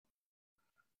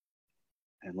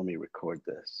And let me record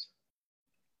this.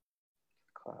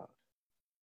 Cloud.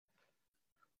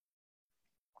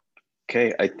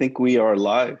 Okay, I think we are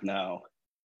live now.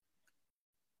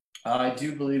 I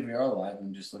do believe we are live.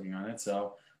 I'm just looking on it.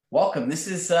 So welcome. This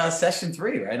is session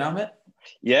 3, right, Amit?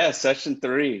 Yeah, session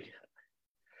 3.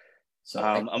 So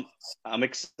I'm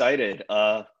excited.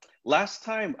 Last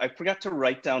time I forgot to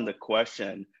write down the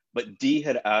question, but Dee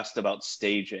had asked about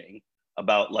staging,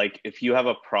 about like if you have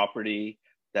a property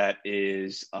that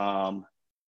is, I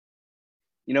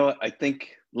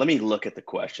think, let me look at the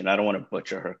question. I don't want to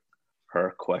butcher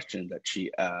her question that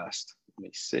she asked. Let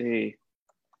me see.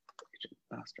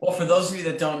 Well, for those of you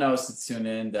that don't know us that's tuned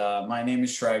in, my name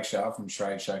is Shrag Shah from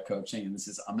Shrag Shah Coaching, and this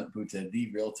is Amit Bhutta,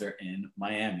 the realtor in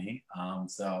Miami.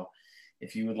 So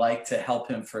if you would like to help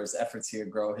him for his efforts here,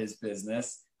 grow his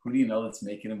business, who do you know that's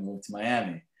making him move to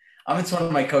Miami? Amit's one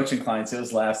of my coaching clients. It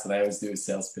was laughs that I always do a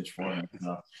sales pitch for him.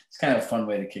 So it's kind of a fun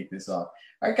way to kick this off.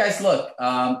 All right, guys, look,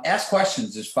 ask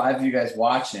questions. There's 5 of you guys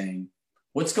watching.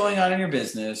 What's going on in your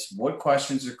business? What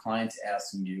questions are clients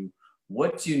asking you?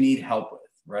 What do you need help with,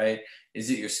 right?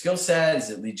 Is it your skill set? Is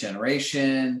it lead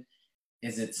generation?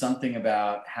 Is it something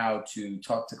about how to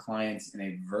talk to clients in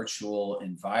a virtual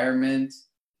environment?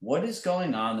 What is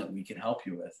going on that we can help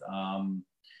you with?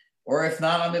 Or if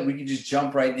not on it, we can just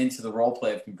jump right into the role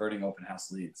play of converting open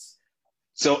house leads.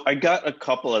 So I got a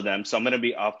couple of them. So I'm going to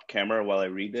be off camera while I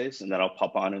read this, and then I'll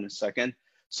pop on in a second.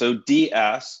 So Dee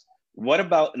asks, what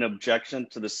about an objection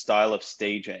to the style of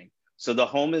staging? So the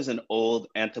home is an old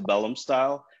antebellum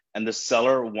style, and the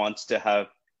seller wants to have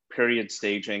period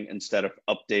staging instead of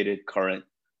updated current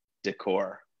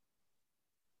decor.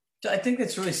 I think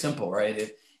that's really simple,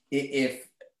 right? If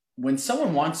when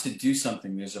someone wants to do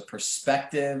something, there's a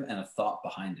perspective and a thought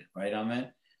behind it, right, Amit?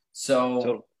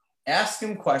 So ask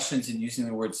them questions and using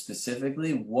the word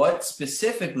specifically. What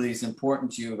specifically is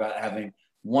important to you about having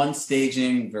one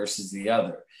staging versus the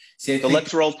other? See, so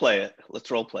let's role play it.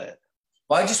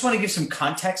 Well, I just want to give some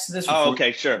context to this. Oh,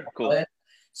 okay, sure, cool.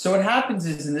 So what happens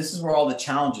is, and this is where all the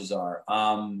challenges are,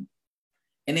 an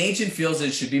agent feels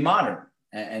it should be modern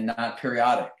and not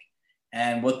periodic.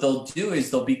 And what they'll do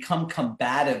is they'll become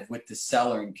combative with the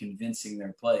seller in convincing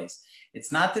their place.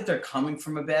 It's not that they're coming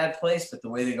from a bad place, but the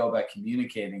way they go about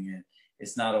communicating it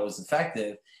is not always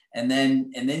effective. And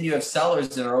then you have sellers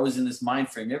that are always in this mind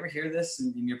frame. You ever hear this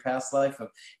in your past life of,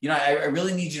 I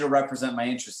really need you to represent my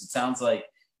interests. It sounds like,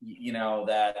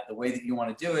 that the way that you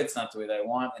want to do it, it's not the way that I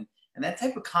want. And that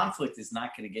type of conflict is not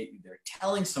going to get you there.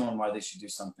 Telling someone why they should do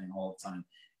something all the time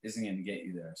isn't going to get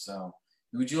you there. So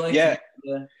would you like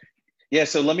to? Yeah,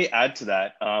 so let me add to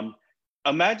that.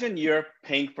 Imagine you're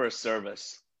paying for a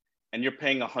service and you're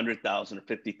paying $100,000 or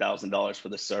 $50,000 for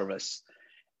the service,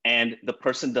 and the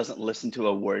person doesn't listen to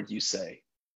a word you say.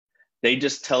 They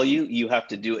just tell you have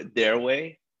to do it their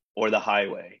way or the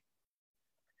highway.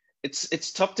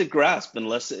 It's tough to grasp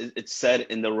unless it's said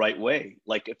in the right way.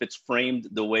 Like if it's framed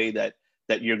the way that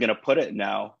you're going to put it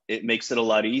now, it makes it a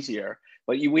lot easier.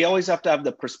 But we always have to have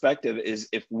the perspective is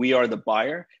if we are the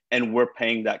buyer and we're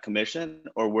paying that commission,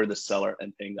 or we're the seller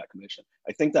and paying that commission.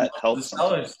 I think that helps.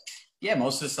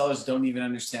 Most of the sellers don't even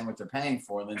understand what they're paying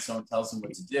for. Then someone tells them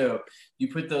what to do. You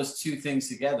put those two things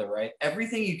together, right?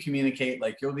 Everything you communicate,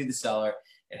 like you'll be the seller,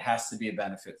 it has to be a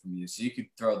benefit from you. So you could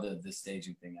throw the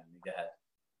staging thing at me. Go ahead.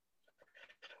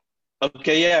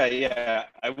 Okay, yeah.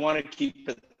 I want to keep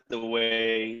it the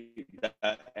way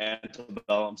that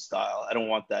antebellum style. I don't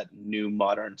want that new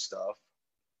modern stuff.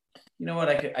 You know what?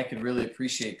 I could really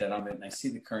appreciate that, Amit, and I see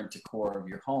the current decor of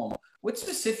your home. What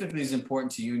specifically is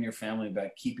important to you and your family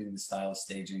about keeping the style of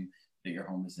staging that your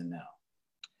home is in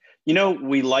now?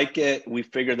 We like it. We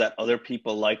figure that other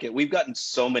people like it. We've gotten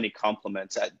so many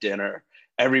compliments at dinner.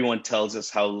 Everyone tells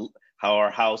us how our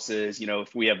house is,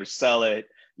 if we ever sell it,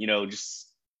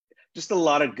 just a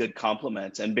lot of good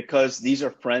compliments. And because these are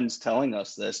friends telling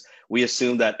us this, we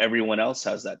assume that everyone else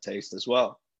has that taste as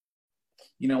well.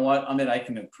 You know what, Amit, I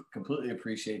can completely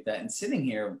appreciate that. And sitting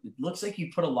here, it looks like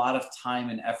you put a lot of time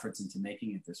and efforts into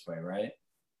making it this way, right?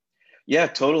 Yeah,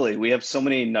 totally. We have so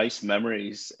many nice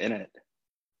memories in it.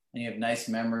 And you have nice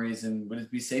memories. And would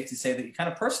it be safe to say that you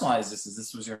kind of personalized this as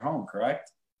this was your home,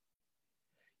 correct?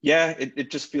 Yeah,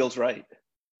 it just feels right.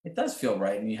 It does feel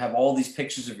right. And you have all these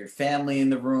pictures of your family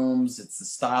in the rooms. It's the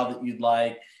style that you'd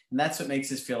like. And that's what makes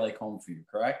this feel like home for you,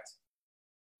 correct?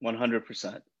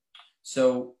 100%.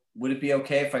 So would it be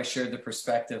okay if I shared the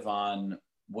perspective on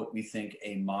what we think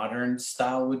a modern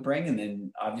style would bring? And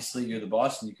then obviously you're the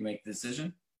boss and you can make the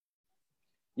decision.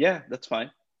 Yeah, that's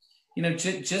fine.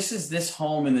 Just as this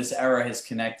home in this era has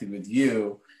connected with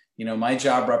you, my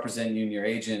job representing you and your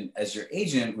agent as your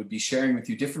agent would be sharing with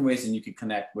you different ways that you could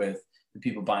connect with the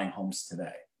people buying homes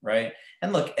today, right?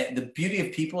 And look, the beauty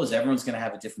of people is everyone's going to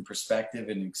have a different perspective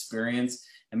and experience.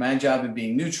 And my job in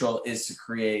being neutral is to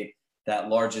create that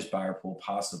largest buyer pool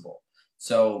possible.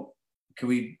 So can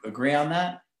we agree on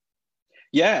that?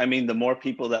 Yeah, I mean, the more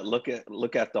people that look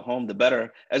at the home, the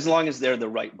better, as long as they're the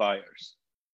right buyers.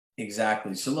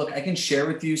 Exactly. So look, I can share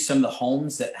with you some of the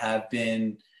homes that have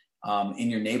been in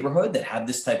your neighborhood that have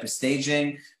this type of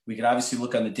staging. We could obviously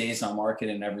look on the days on market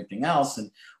and everything else.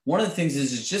 And one of the things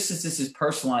is just as this is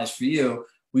personalized for you,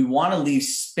 we want to leave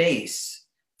space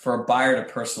for a buyer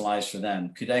to personalize for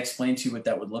them. Could I explain to you what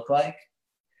that would look like?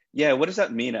 Yeah, what does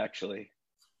that mean actually?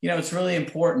 You know, it's really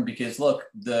important because look,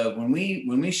 when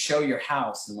we show your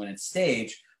house and when it's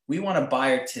staged, we want a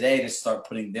buyer today to start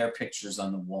putting their pictures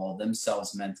on the wall,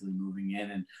 themselves mentally moving in.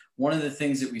 And one of the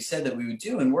things that we said that we would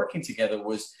do in working together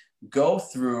was go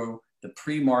through the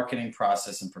pre-marketing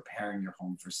process and preparing your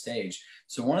home for stage.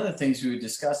 So one of the things we would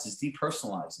discuss is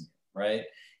depersonalizing it, right?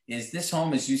 Is this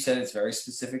home, as you said, it's very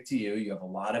specific to you. You have a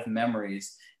lot of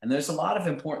memories and there's a lot of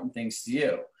important things to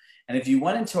you. And if you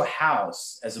went into a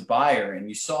house as a buyer and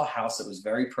you saw a house that was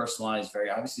very personalized, very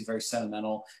obviously very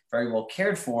sentimental, very well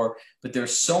cared for, but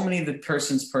there's so many of the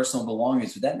person's personal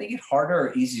belongings, would that make it harder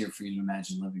or easier for you to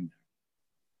imagine living there?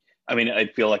 I mean, I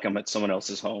feel like I'm at someone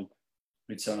else's home.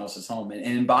 At someone else's home. And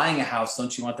in buying a house,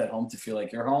 don't you want that home to feel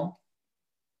like your home?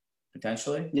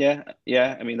 Potentially? Yeah.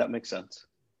 I mean, that makes sense.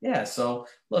 Yeah. So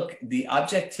look, the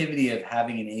objectivity of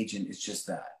having an agent is just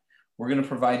that. We're going to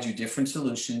provide you different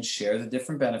solutions, share the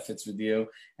different benefits with you,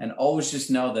 and always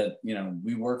just know that, you know,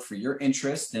 we work for your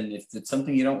interest. And if it's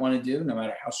something you don't want to do, no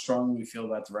matter how strongly we feel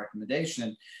about the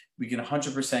recommendation, we can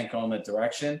 100% go in that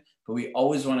direction. But we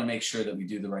always want to make sure that we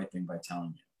do the right thing by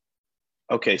telling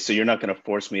you. Okay, so you're not going to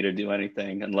force me to do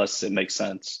anything unless it makes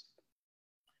sense.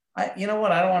 You know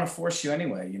what? I don't want to force you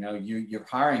anyway. You know, you're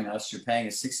hiring us. You're paying a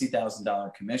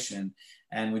 $60,000 commission.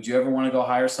 And would you ever want to go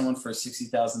hire someone for a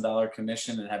 $60,000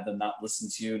 commission and have them not listen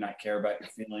to you, not care about your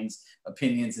feelings,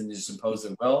 opinions, and just impose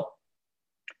their will?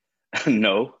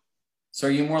 No. So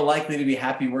are you more likely to be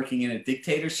happy working in a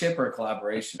dictatorship or a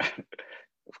collaboration?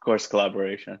 Of course,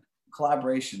 collaboration.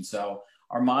 Collaboration. So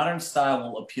our modern style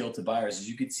will appeal to buyers. As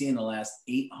you can see in the last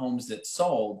 8 homes that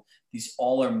sold, these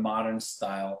all are modern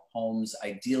style homes.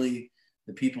 Ideally,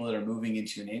 the people that are moving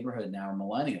into your neighborhood now are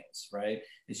millennials, right?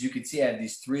 As you can see, I have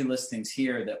these 3 listings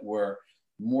here that were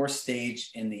more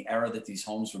staged in the era that these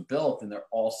homes were built, and they're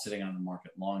all sitting on the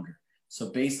market longer.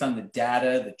 So based on the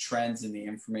data, the trends, and the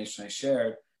information I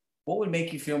shared, what would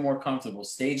make you feel more comfortable?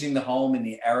 Staging the home in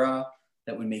the era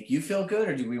that would make you feel good,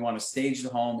 or do we want to stage the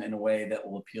home in a way that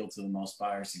will appeal to the most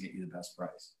buyers to get you the best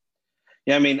price?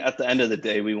 Yeah, I mean, at the end of the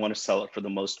day, we want to sell it for the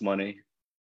most money.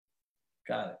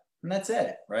 Got it. And that's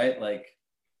it, right? Like,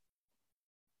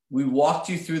 we walked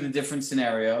you through the different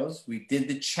scenarios. We did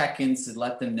the check-ins to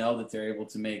let them know that they're able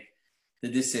to make the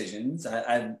decisions.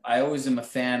 I always am a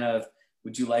fan of,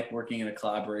 would you like working in a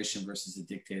collaboration versus a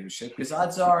dictatorship? Because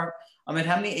odds are, I mean,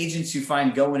 how many agents you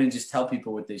find go in and just tell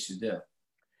people what they should do?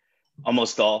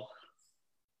 Almost all.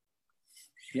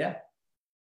 Yeah.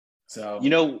 So, you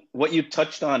know, what you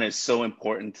touched on is so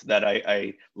important that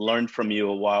I learned from you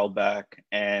a while back.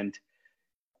 And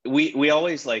we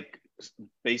always like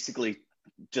basically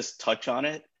just touch on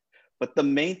it. But the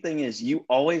main thing is you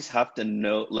always have to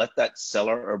know, let that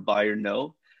seller or buyer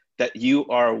know that you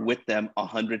are with them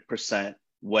 100%,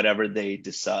 whatever they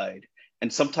decide.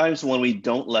 And sometimes when we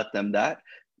don't let them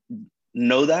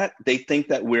know that, they think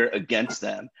that we're against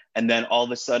them. And then all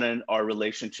of a sudden our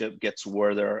relationship gets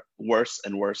worse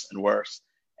and worse and worse.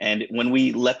 And when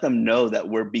we let them know that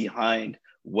we're behind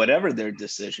whatever their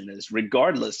decision is,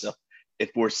 regardless of if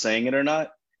we're saying it or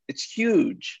not, it's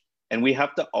huge. And we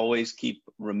have to always keep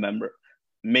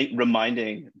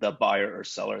reminding the buyer or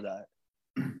seller that.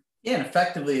 Yeah, and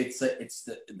effectively, it's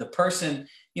the person,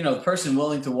 you know, the person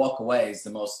willing to walk away is the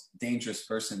most dangerous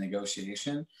person in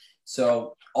negotiation.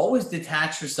 So always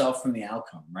detach yourself from the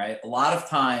outcome, right? A lot of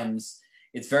times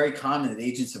it's very common that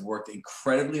agents have worked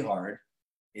incredibly hard.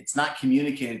 It's not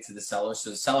communicated to the seller. So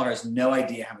the seller has no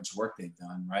idea how much work they've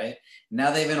done, right?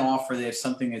 Now they have an offer, they have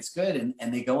something that's good,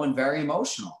 and they go in very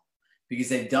emotional because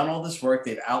they've done all this work,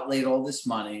 they've outlaid all this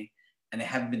money, and they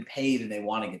haven't been paid and they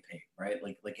want to get paid, right?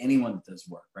 Like anyone that does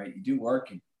work, right? You do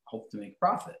work and hope to make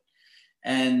profit.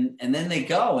 And then they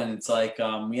go, and it's like,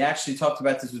 we actually talked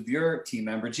about this with your team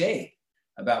member, Jade,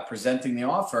 about presenting the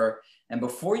offer. And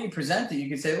before you present it, you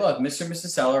can say, look, Mr. and Mrs.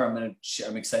 Seller,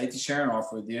 I'm excited to share an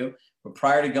offer with you. But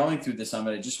prior to going through this,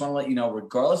 just want to let you know,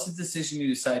 regardless of the decision you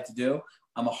decide to do,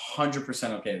 I'm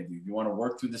 100% okay with you. If you want to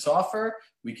work through this offer,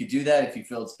 we could do that. If you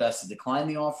feel it's best to decline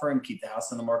the offer and keep the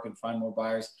house on the market and find more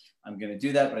buyers, I'm going to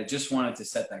do that. But I just wanted to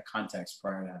set that context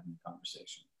prior to having the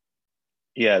conversation.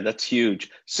 Yeah, that's huge.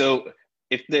 So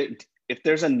if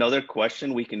there's another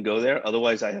question, we can go there.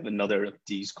 Otherwise, I have another of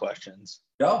Dee's questions.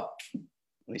 Go.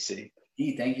 Let me see.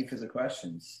 Dee, thank you for the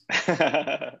questions.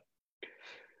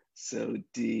 So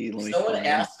Dee, let me. Someone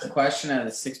asked a question out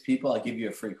of 6 people, I'll give you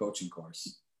a free coaching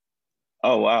course.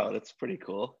 Oh wow, that's pretty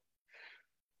cool.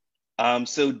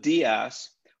 So Dee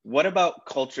asks, what about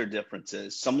culture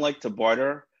differences? Some like to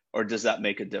barter, or does that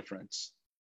make a difference?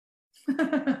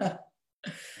 I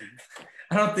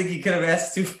don't think you could have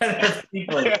asked 2 better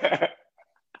people.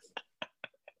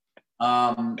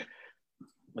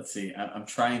 Let's see. I'm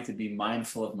trying to be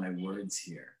mindful of my words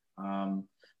here.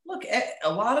 Look,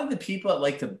 a lot of the people that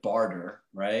like to barter,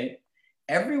 right?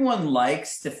 Everyone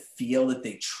likes to feel that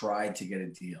they tried to get a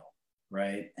deal,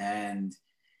 right? And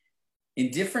in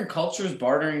different cultures,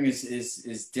 bartering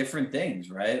is different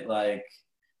things, right? Like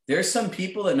there's some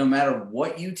people that no matter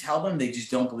what you tell them, they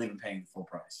just don't believe in paying the full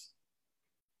price.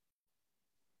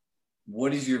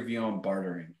 What is your view on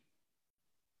bartering?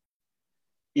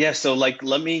 Yeah, so like,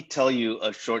 let me tell you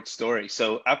a short story.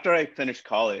 So after I finished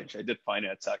college, I did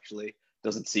finance actually.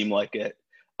 Doesn't seem like it.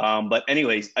 But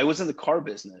anyways, I was in the car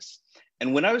business.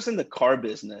 And when I was in the car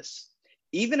business,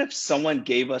 even if someone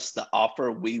gave us the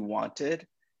offer we wanted,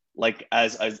 like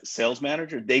as a sales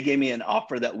manager, they gave me an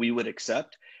offer that we would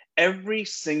accept. Every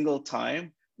single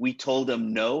time we told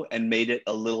them no and made it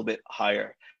a little bit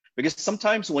higher. Because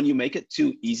sometimes when you make it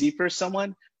too easy for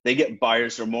someone, they get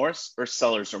buyer's remorse or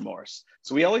seller's remorse.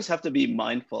 So we always have to be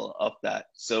mindful of that.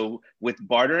 So with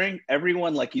bartering,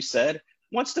 everyone, like you said,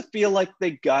 wants to feel like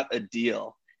they got a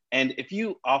deal. And if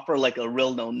you offer like a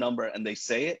real no number and they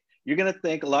say it, you're going to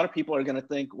think, a lot of people are going to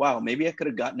think, wow, maybe I could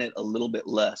have gotten it a little bit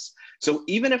less. So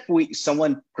even if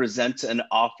someone presents an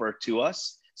offer to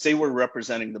us, say we're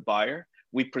representing the buyer,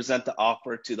 we present the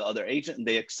offer to the other agent and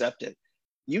they accept it.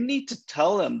 You need to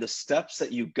tell them the steps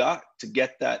that you got to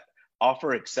get that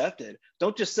offer accepted.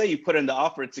 Don't just say you put in the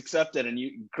offer, it's accepted, and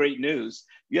great news.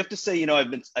 You have to say, you know,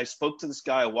 I spoke to this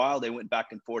guy a while. They went back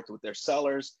and forth with their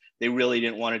sellers. They really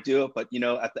didn't want to do it, but you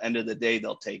know, at the end of the day,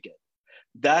 they'll take it.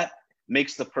 That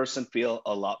makes the person feel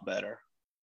a lot better.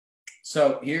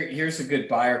 So here's a good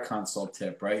buyer consult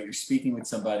tip, right? You're speaking with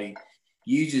somebody,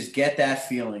 you just get that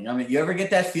feeling. I mean, you ever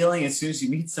get that feeling as soon as you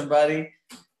meet somebody?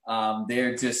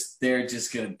 They're just going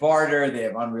to barter. They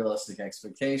have unrealistic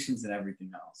expectations and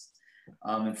everything else.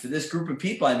 And for this group of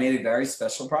people, I made a very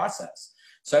special process.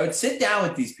 So I would sit down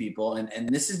with these people, and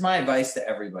this is my advice to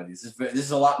everybody. This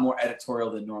is a lot more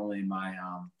editorial than normally in my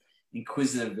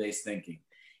inquisitive-based thinking.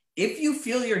 If you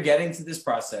feel you're getting to this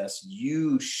process,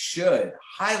 you should,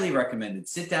 highly recommend it,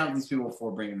 sit down with these people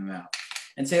before bringing them out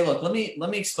and say, look, let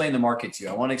me explain the market to you.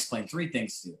 I want to explain 3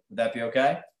 things to you. Would that be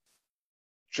okay?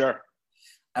 Sure.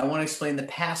 I want to explain the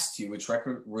past to you, which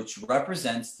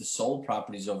represents the sold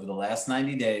properties over the last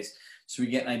 90 days, so we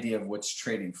get an idea of what's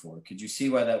trading for. Could you see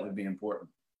why that would be important?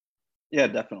 Yeah,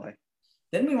 definitely.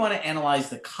 Then we want to analyze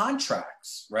the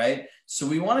contracts, right? So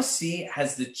we want to see,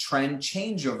 has the trend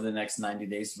changed over the next 90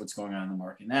 days of what's going on in the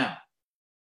market now?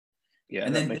 Yeah,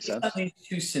 and that then makes based sense. on these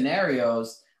 2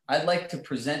 scenarios, I'd like to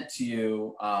present to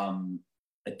you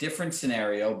a different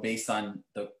scenario based on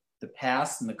the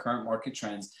past and the current market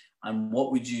trends on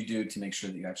what would you do to make sure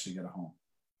that you actually get a home.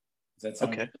 Does that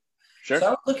sound okay? Good? Sure. So I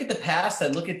would look at the past.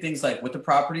 I'd look at things like what the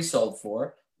property sold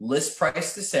for, list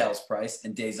price to sales price,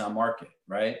 and days on market,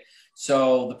 right?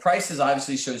 So the prices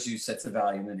obviously shows you sets of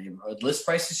value in the neighborhood. List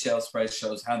price to sales price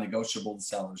shows how negotiable the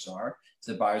sellers are. It's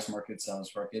a buyer's market,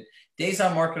 seller's market. Days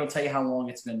on market will tell you how long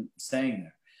it's been staying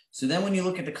there. So then when you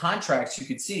look at the contracts, you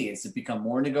could see, has it become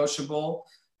more negotiable?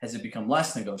 Has it become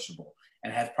less negotiable?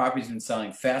 And have properties been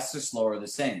selling faster, slower, or the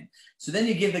same? So then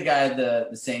you give the guy the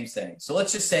same thing. So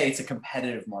let's just say it's a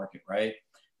competitive market, right?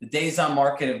 The days on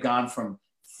market have gone from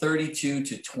 32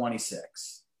 to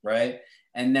 26, right?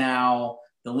 And now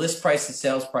the list price to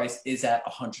sales price is at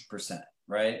 100%,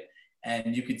 right?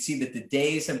 And you can see that the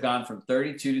days have gone from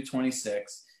 32 to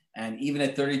 26, and even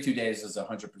at 32 days is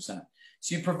 100%.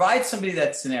 So you provide somebody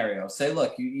that scenario. Say,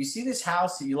 look, you see this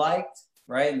house that you liked,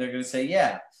 right? And they're going to say,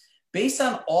 yeah. Based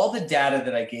on all the data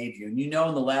that I gave you, and you know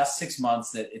in the last 6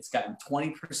 months that it's gotten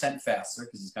 20% faster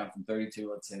because it's gone from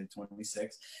 32, let's say, to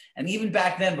 26. And even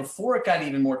back then, before it got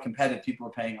even more competitive, people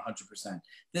were paying 100%.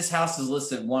 This house is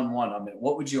listed 1-1 on it.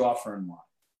 What would you offer and why?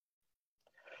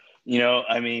 You know,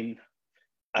 I mean,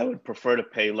 I would prefer to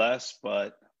pay less,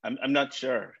 but I'm not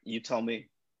sure. You tell me.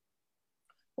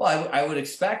 Well, I would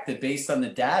expect that based on the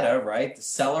data, right? The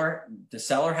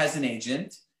seller has an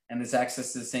agent and has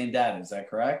access to the same data. Is that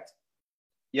correct?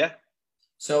 Yeah.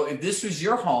 So if this was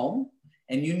your home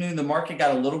and you knew the market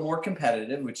got a little more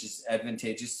competitive, which is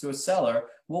advantageous to a seller,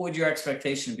 what would your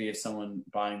expectation be of someone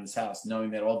buying this house, knowing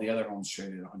that all the other homes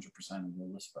traded at 100% of the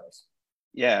list price?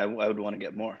 Yeah, I would want to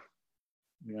get more.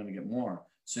 You want to get more.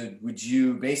 So would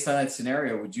you, based on that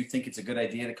scenario, would you think it's a good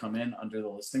idea to come in under the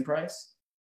listing price?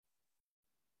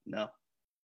 No.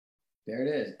 There it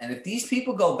is. And if these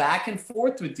people go back and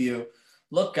forth with you,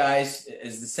 look, guys,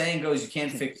 as the saying goes, you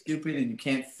can't fix stupid and you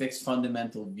can't fix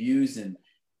fundamental views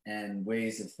and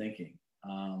ways of thinking.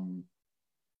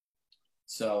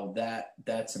 So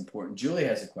that's important. Julie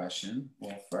has a question.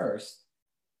 Well, first,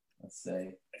 let's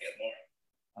say. I get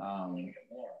more. Get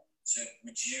more. So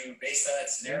would you, based on that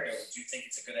scenario, would you think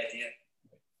it's a good idea?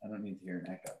 I don't need to hear an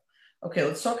echo. Okay,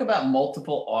 let's talk about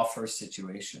multiple offer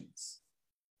situations.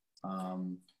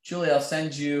 Julie, I'll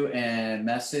send you a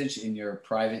message in your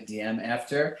private DM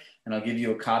after, and I'll give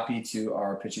you a copy to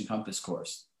our Pitching Compass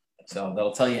course. So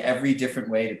that'll tell you every different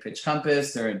way to pitch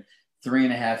Compass. They're in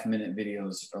 3.5-minute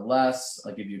videos or less.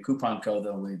 I'll give you a coupon code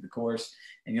that'll lead the course,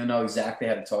 and you'll know exactly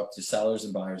how to talk to sellers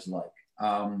and buyers alike.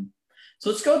 So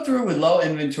let's go through with low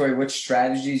inventory, which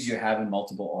strategies you have in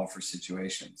multiple offer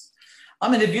situations.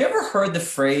 Have you ever heard the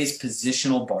phrase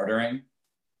positional bartering?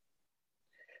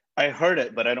 I heard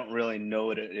it, but I don't really know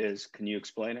what it is. Can you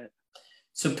explain it?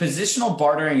 So positional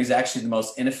bartering is actually the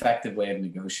most ineffective way of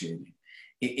negotiating.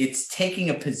 It's taking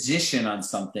a position on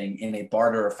something in a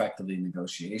barter effectively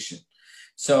negotiation.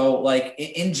 So like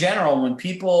in general, when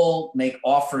people make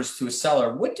offers to a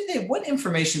seller, what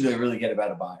information do they really get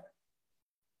about a buyer?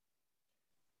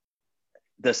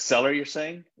 The seller, you're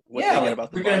saying? What yeah, like if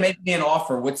you're going to make me an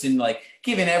offer, what's in, like,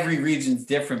 given every region's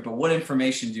different, but what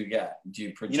information do you get? Do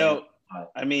you project?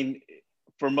 I mean,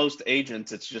 for most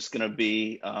agents, it's just going to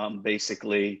be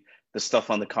basically the stuff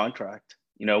on the contract,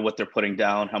 what they're putting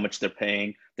down, how much they're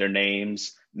paying, their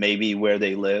names, maybe where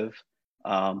they live.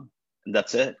 And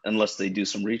that's it, unless they do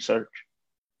some research.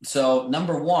 So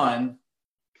number one,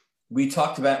 we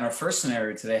talked about in our first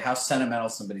scenario today, how sentimental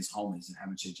somebody's home is and how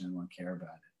much they genuinely care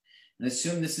about it. And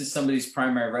assume this is somebody's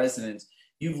primary residence.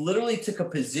 You've literally took a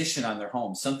position on their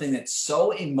home, something that's so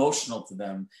emotional to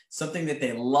them, something that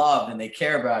they love and they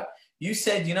care about. You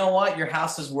said, you know what? Your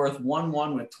house is worth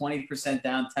 1-1 with 20%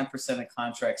 down, 10% of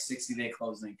contract, 60-day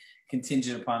closing,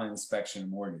 contingent upon an inspection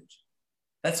and mortgage.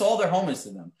 That's all their home is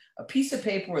to them. A piece of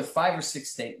paper with 5 or 6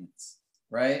 statements,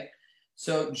 right?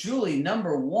 So Julie,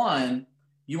 number one,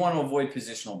 you want to avoid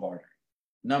positional bartering.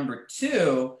 Number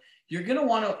two, you're going to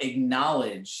want to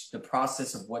acknowledge the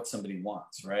process of what somebody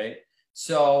wants, right?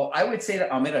 So I would say to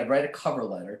Amit, I'd write a cover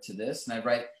letter to this and I'd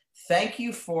write, thank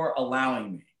you for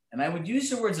allowing me. And I would use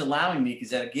the words allowing me because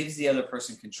that gives the other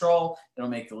person control. It'll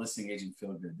make the listing agent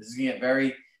feel good. This is going to get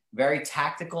very, very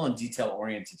tactical and detail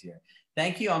oriented here.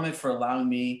 Thank you, Amit, for allowing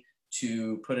me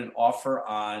to put an offer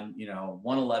on,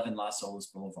 111 Las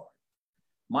Olas Boulevard.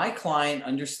 My client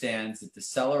understands that the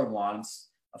seller wants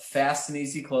a fast and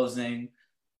easy closing,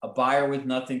 a buyer with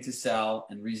nothing to sell,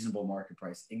 and reasonable market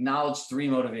price. Acknowledge 3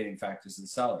 motivating factors of the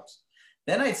sellers.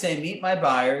 Then I'd say, meet my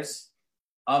buyers,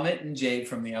 Amit and Jade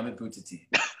from the Amit Butta team,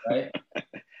 right?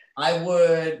 I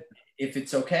would, if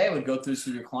it's okay, I would go through this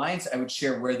with your clients. I would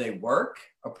share where they work,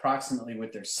 approximately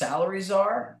what their salaries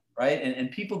are, right?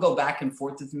 And people go back and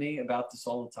forth with me about this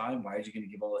all the time. Why are you going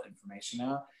to give all that information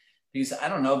out? Because I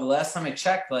don't know, the last time I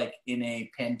checked, like in a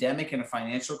pandemic and a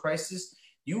financial crisis,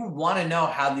 you want to know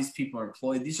how these people are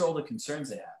employed. These are all the concerns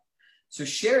they have. So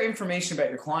share information about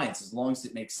your clients as long as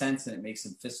it makes sense and it makes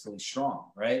them fiscally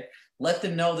strong, right? Let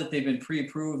them know that they've been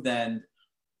pre-approved and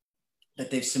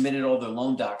that they've submitted all their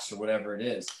loan docs or whatever it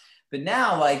is. But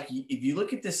now, like, if you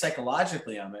look at this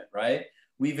psychologically, Amit, right?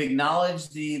 We've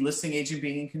acknowledged the listing agent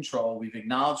being in control. We've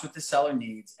acknowledged what the seller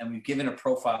needs, and we've given a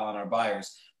profile on our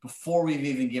buyers before we've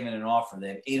even given an offer. They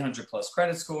have 800 plus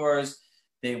credit scores.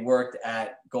 They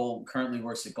currently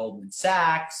works at Goldman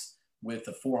Sachs with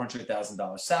a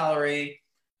 $400,000 salary.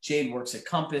 Jade works at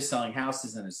Compass selling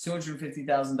houses and has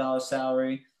 $250,000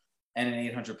 salary and an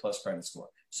 800 plus credit score.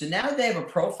 So now they have a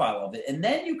profile of it. And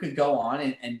then you could go on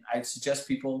and I'd suggest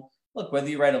people, look, whether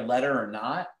you write a letter or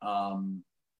not,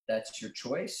 that's your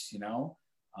choice.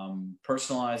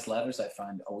 Personalized letters I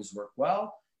find always work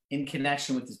well in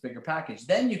connection with this bigger package.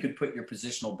 Then you could put your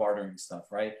positional bartering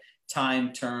stuff, right?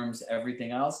 Time, terms,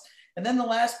 everything else. And then the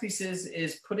last piece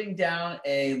is putting down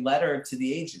a letter to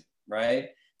the agent, right?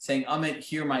 Saying, Amit,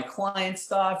 here are my client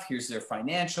stuff. Here's their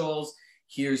financials.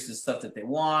 Here's the stuff that they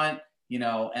want.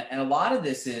 And a lot of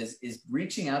this is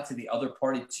reaching out to the other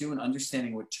party too and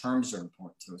understanding what terms are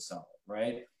important to a seller,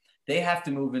 right? They have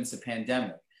to move into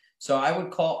pandemic. So I would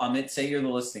call Amit, say you're the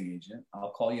listing agent. I'll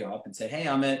call you up and say, hey,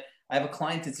 Amit, I have a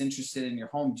client that's interested in your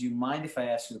home. Do you mind if I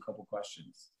ask you a couple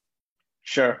questions?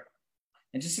 Sure.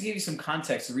 And just to give you some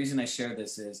context, the reason I share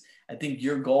this is I think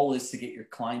your goal is to get your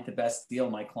client the best deal.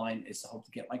 My client is to hope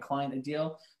to get my client a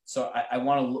deal. So I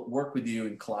want to work with you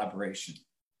in collaboration,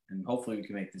 and hopefully we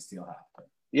can make this deal happen.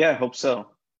 Yeah, I hope so.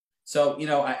 So,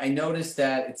 I noticed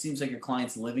that it seems like your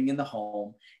client's living in the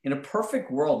home. In a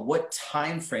perfect world, what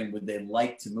time frame would they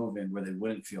like to move in where they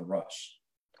wouldn't feel rushed?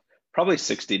 Probably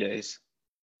 60 days.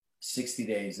 60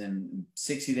 days, and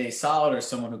 60 days solid, or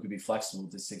someone who could be flexible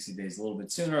to 60 days, a little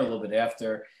bit sooner, a little bit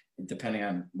after, depending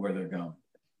on where they're going.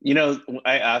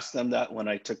 I asked them that when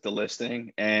I took the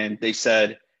listing, and they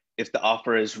said if the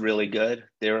offer is really good,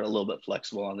 they're a little bit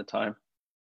flexible on the time.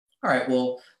 All right.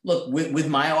 Well, look, with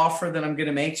my offer that I'm going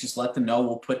to make, just let them know.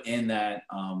 We'll put in that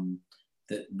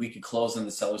that we could close on the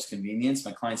seller's convenience.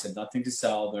 My clients have nothing to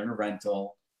sell. They're in a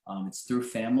rental. It's through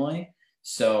family.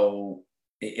 So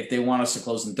if they want us to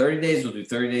close in 30 days, we'll do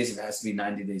 30 days. If it has to be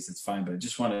 90 days, that's fine. But I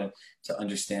just wanted to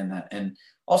understand that. And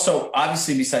also,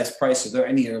 obviously, besides price, are there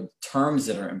any terms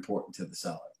that are important to the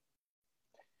seller?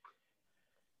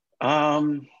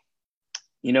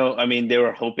 They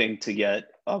were hoping to get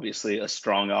obviously a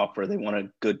strong offer. They want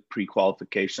a good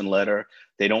pre-qualification letter.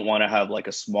 They don't want to have like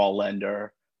a small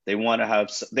lender. They want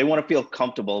to feel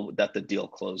comfortable that the deal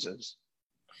closes.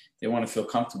 They want to feel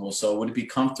comfortable. So would it be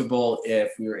comfortable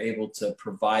if we were able to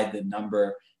provide the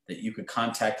number that you could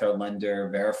contact our lender,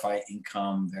 verify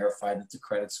income, verify that the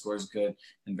credit score is good,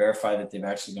 and verify that they've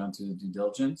actually gone through the due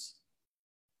diligence?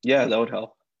 Yeah, that would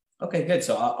help. Okay, good.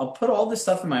 So I'll put all this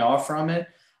stuff in my offer on it.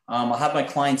 I'll have my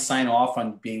client sign off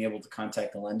on being able to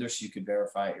contact the lender so you could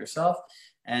verify it yourself.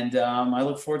 And I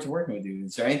look forward to working with you.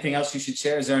 Is there anything else you should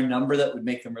share? Is there a number that would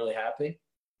make them really happy?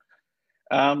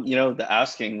 The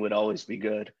asking would always be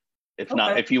good. If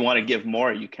not, if you want to give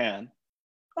more, you can.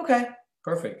 Okay,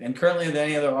 perfect. And currently, are there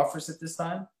any other offers at this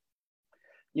time?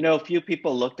 A few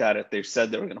people looked at it. They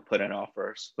said they were going to put in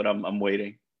offers, but I'm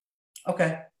waiting.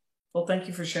 Okay. Well, thank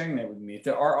you for sharing that with me. If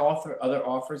there are other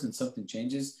offers and something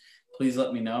changes, please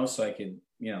let me know so I can,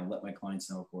 let my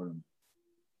clients know accordingly.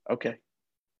 Okay.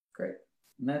 Great.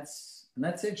 And that's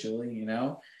it, Julie.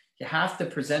 You have to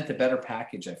present a better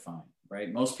package, I find,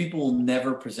 right? Most people will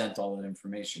never present all that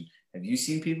information. Have you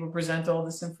seen people present all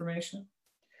this information?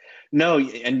 No.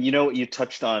 And what you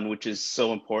touched on, which is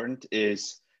so important,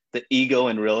 is the ego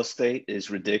in real estate is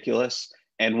ridiculous.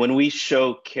 And when we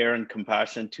show care and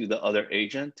compassion to the other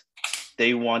agent,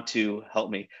 they want to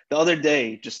help me. The other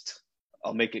day,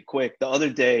 I'll make it quick. The other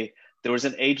day, there was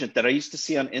an agent that I used to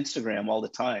see on Instagram all the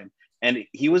time, and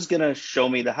he was going to show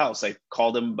me the house. I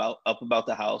called him about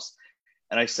the house,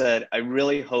 and I said, I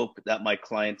really hope that my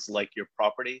clients like your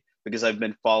property because I've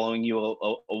been following you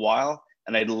a while,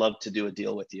 and I'd love to do a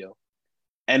deal with you.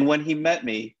 And when he met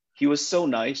me, he was so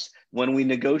nice. When we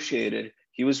negotiated,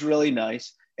 he was really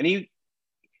nice, and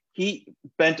he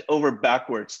bent over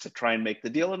backwards to try and make the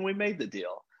deal, and we made the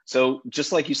deal. So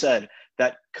just like you said,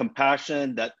 that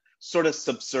compassion, that sort of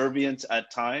subservience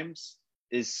at times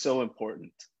is so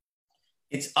important.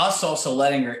 It's us also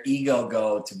letting our ego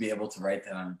go to be able to write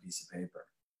that on a piece of paper.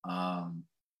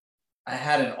 I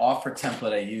had an offer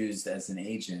template I used as an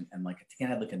agent, and I think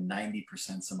I had a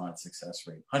 90% some odd success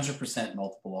rate, 100%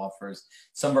 multiple offers.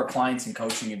 Some of our clients in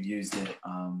coaching have used it.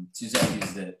 Suzette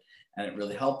used it, and it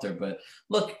really helped her. But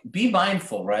look, be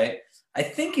mindful, right? I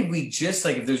think if we just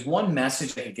if there's one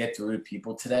message I could get through to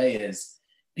people today is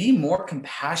be more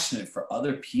compassionate for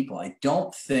other people. I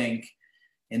don't think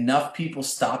enough people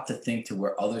stop to think to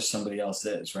where somebody else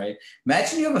is, right?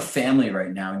 Imagine you have a family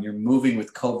right now and you're moving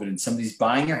with COVID and somebody's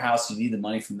buying your house. You need the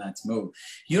money from that to move.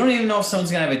 You don't even know if someone's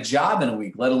going to have a job in a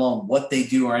week, let alone what they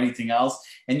do or anything else.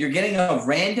 And you're getting a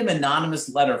random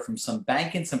anonymous letter from some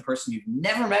bank and some person you've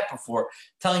never met before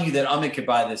telling you that Amit could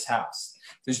buy this house.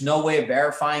 There's no way of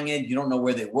verifying it. You don't know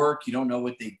where they work. You don't know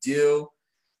what they do.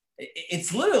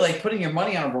 It's literally like putting your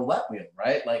money on a roulette wheel,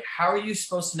 right? How are you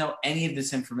supposed to know any of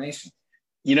this information?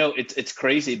 It's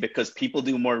crazy because people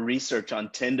do more research on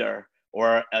Tinder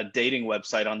or a dating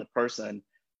website on the person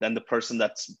than the person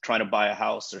that's trying to buy a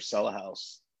house or sell a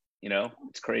house.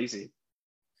 It's crazy.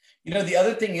 The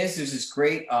other thing is there's this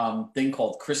great thing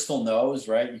called Crystal Knows,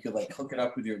 right? You could hook it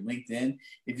up with your LinkedIn.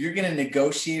 If you're going to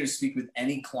negotiate or speak with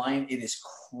any client, it is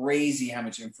crazy how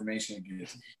much information it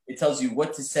gives. It tells you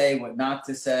what to say, what not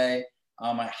to say.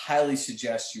 I highly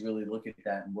suggest you really look at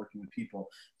that and working with people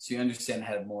so you understand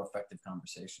how to have more effective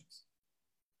conversations.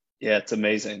 Yeah, it's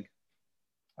amazing.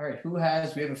 All right, we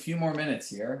have a few more minutes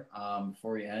here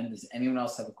before we end. Does anyone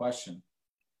else have a question?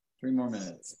 3 more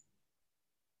minutes.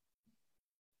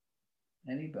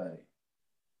 Anybody?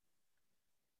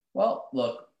 Well,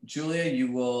 look, Julia,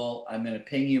 I'm going to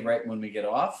ping you right when we get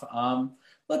off.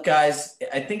 Look, guys,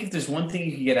 I think if there's one thing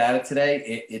you can get out of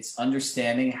today, it's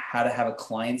understanding how to have a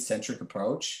client-centric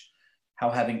approach,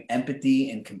 how having empathy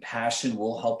and compassion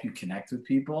will help you connect with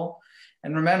people.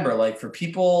 And remember, like for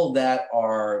people that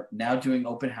are now doing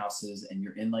open houses and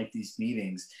you're in like these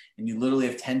meetings and you literally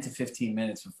have 10 to 15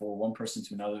 minutes before one person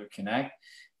to another to connect,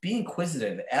 be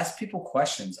inquisitive, ask people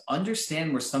questions,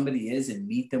 understand where somebody is and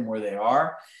meet them where they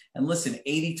are. And listen,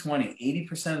 80-20,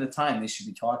 80% of the time they should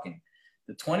be talking.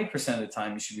 The 20% of the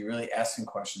time you should be really asking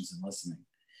questions and listening.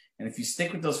 And if you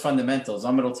stick with those fundamentals,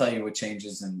 Amit will tell you what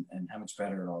changes and how much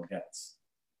better it all gets.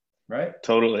 Right?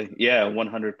 Totally. Yeah,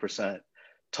 100%.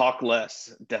 Talk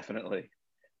less, definitely.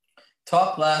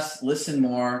 Talk less, listen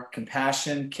more,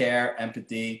 compassion, care,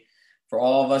 empathy. For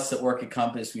all of us that work at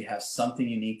Compass, we have something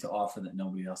unique to offer that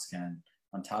nobody else can.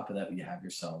 On top of that, you have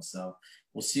yourselves. So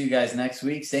we'll see you guys next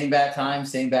week. Same bat time,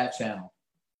 same bat channel.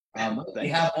 We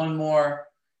have one more.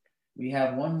 We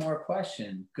have one more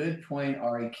question. Good point,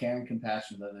 Ari. Care and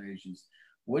compassion with other agents.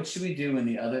 What should we do when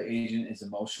the other agent is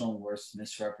emotional and worse,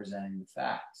 misrepresenting the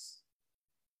facts?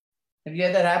 Have you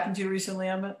had that happen to you recently,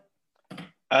 Amit?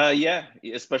 Yeah,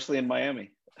 especially in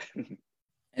Miami.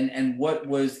 And what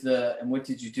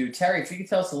did you do? Terry, if you could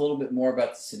tell us a little bit more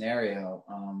about the scenario.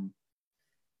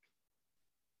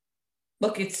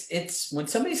 Look, it's when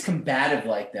somebody's combative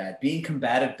like that, being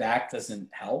combative back doesn't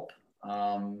help.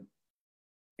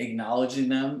 Acknowledging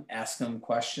them, asking them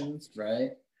questions,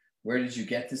 right? Where did you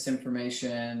get this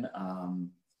information?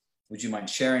 Would you mind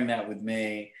sharing that with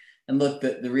me? And look,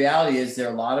 the reality is there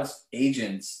are a lot of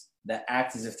agents that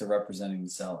act as if they're representing the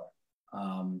seller.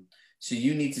 So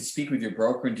you need to speak with your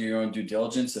broker and do your own due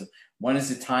diligence of when is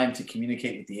the time to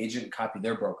communicate with the agent and copy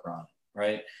their broker on it,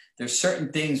 right? There's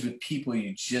certain things with people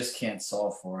you just can't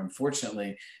solve for.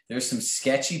 Unfortunately, there's some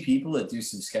sketchy people that do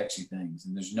some sketchy things,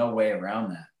 and there's no way around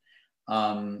that.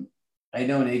 I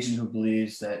know an agent who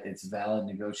believes that it's a valid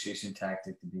negotiation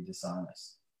tactic to be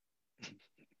dishonest.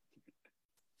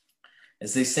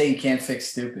 As they say, you can't fix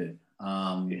stupid.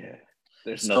 Yeah,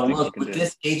 there's so nothing look, you can with do.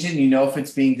 this agent, you know if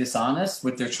it's being dishonest.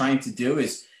 What they're trying to do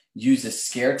is use a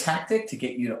scare tactic to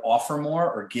get you to offer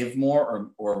more or give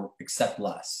more or accept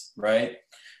less, right?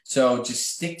 So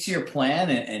just stick to your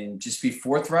plan and just be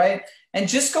forthright and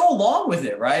just go along with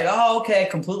it, right? Oh, okay, I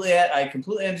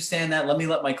completely understand that. Let me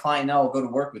let my client know. I'll go to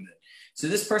work with it. So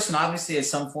this person obviously has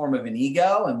some form of an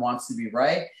ego and wants to be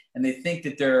right, and they think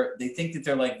that they're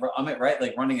like Amit, right,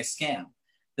 like running a scam.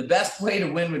 The best way to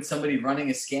win with somebody running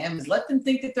a scam is let them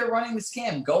think that they're running the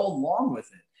scam. Go along with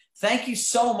it. Thank you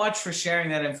so much for sharing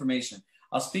that information.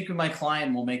 I'll speak with my client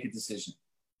and we'll make a decision.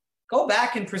 Go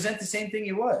back and present the same thing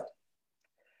you would.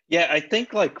 Yeah, I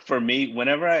think like for me,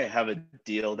 whenever I have a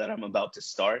deal that I'm about to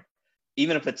start,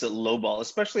 even if it's a low ball,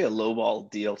 especially a low ball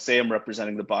deal, say I'm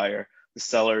representing the buyer, the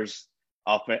seller's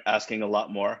asking a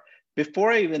lot more.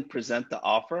 Before I even present the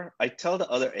offer, I tell the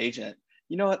other agent,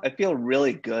 you know what, I feel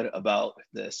really good about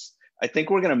this. I think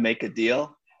we're going to make a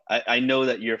deal. I know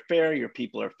that you're fair, your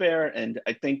people are fair, and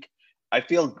I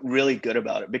feel really good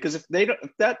about it, because if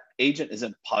that agent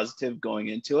isn't positive going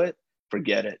into it,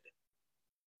 forget it.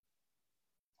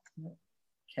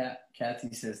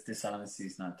 Kathy says dishonesty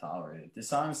is not tolerated.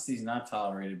 Dishonesty is not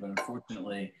tolerated, but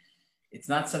unfortunately, it's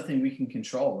not something we can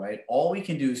control, right? All we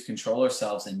can do is control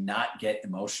ourselves and not get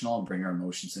emotional and bring our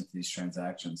emotions into these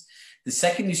transactions. The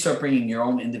second you start bringing your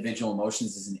own individual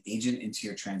emotions as an agent into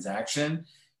your transaction,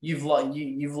 you've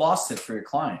lost it for your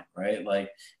client, right? Like,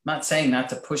 I'm not saying not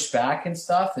to push back and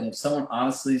stuff. And if someone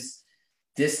honestly is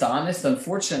dishonest,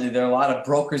 unfortunately, there are a lot of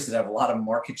brokers that have a lot of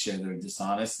market share that are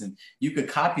dishonest, and you could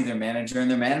copy their manager and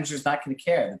their manager is not going to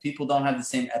care. The people don't have the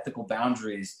same ethical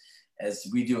boundaries as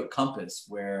we do at Compass,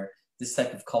 where this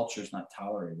type of culture is not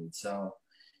tolerated. So,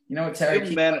 you know what,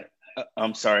 Terry?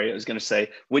 I'm sorry, I was going to say,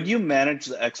 would you manage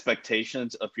the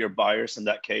expectations of your buyers in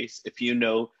that case? If you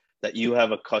know that you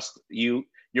have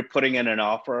you're putting in an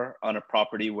offer on a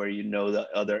property where you know the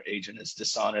other agent is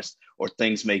dishonest or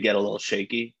things may get a little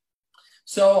shaky?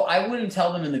 So I wouldn't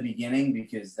tell them in the beginning,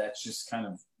 because that's just kind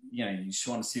of, you just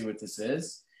want to see what this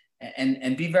is,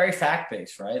 and be very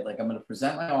fact-based, right? Like, I'm going to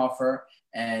present my offer,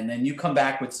 and then you come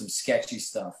back with some sketchy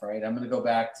stuff, right? I'm going to go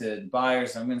back to the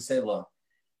buyers. I'm going to say, look,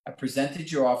 I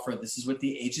presented your offer. This is what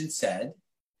the agent said.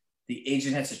 The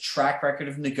agent has a track record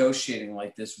of negotiating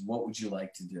like this. What would you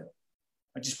like to do?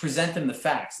 I just present them the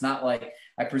facts, not like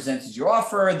I presented your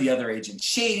offer, the other agent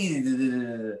shady.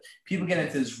 People get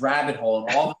into this rabbit hole,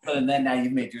 and all of a sudden, then now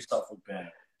you've made yourself look bad.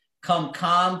 Come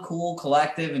calm, cool,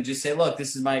 collective, and just say, look,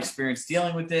 this is my experience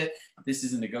dealing with it. This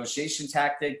is a negotiation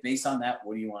tactic. Based on that,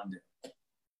 what do you want to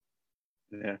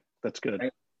do? Yeah, that's good.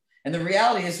 Right? And the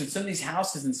reality is with some of these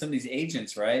houses and some of these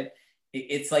agents, right,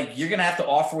 it's like you're going to have to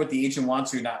offer what the agent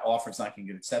wants or you're not offer. It's not going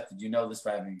to get accepted. You know this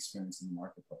by having experience in the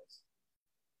marketplace.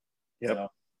 Yep.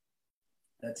 So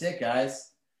that's it,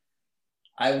 guys.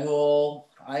 I will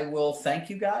thank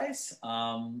you guys.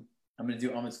 I'm going to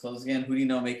do Amit's close again. Who do you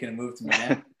know making a move to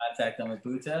Miami? Contact Amit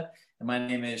Bhuta. And my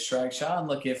name is Shrag Shah. And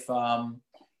look, if I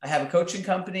have a coaching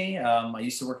company, I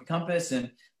used to work at Compass.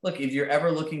 And look, if you're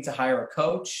ever looking to hire a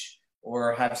coach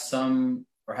or have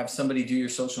somebody do your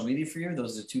social media for you,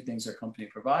 those are the two things our company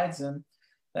provides. And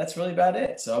that's really about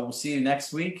it. So we'll see you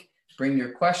next week. Bring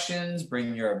your questions,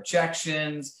 bring your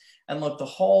objections. And look, the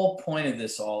whole point of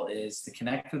this all is to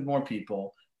connect with more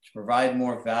people, to provide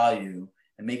more value,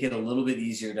 and make it a little bit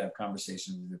easier to have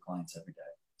conversations with your clients every day.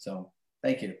 So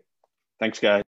thank you. Thanks, guys.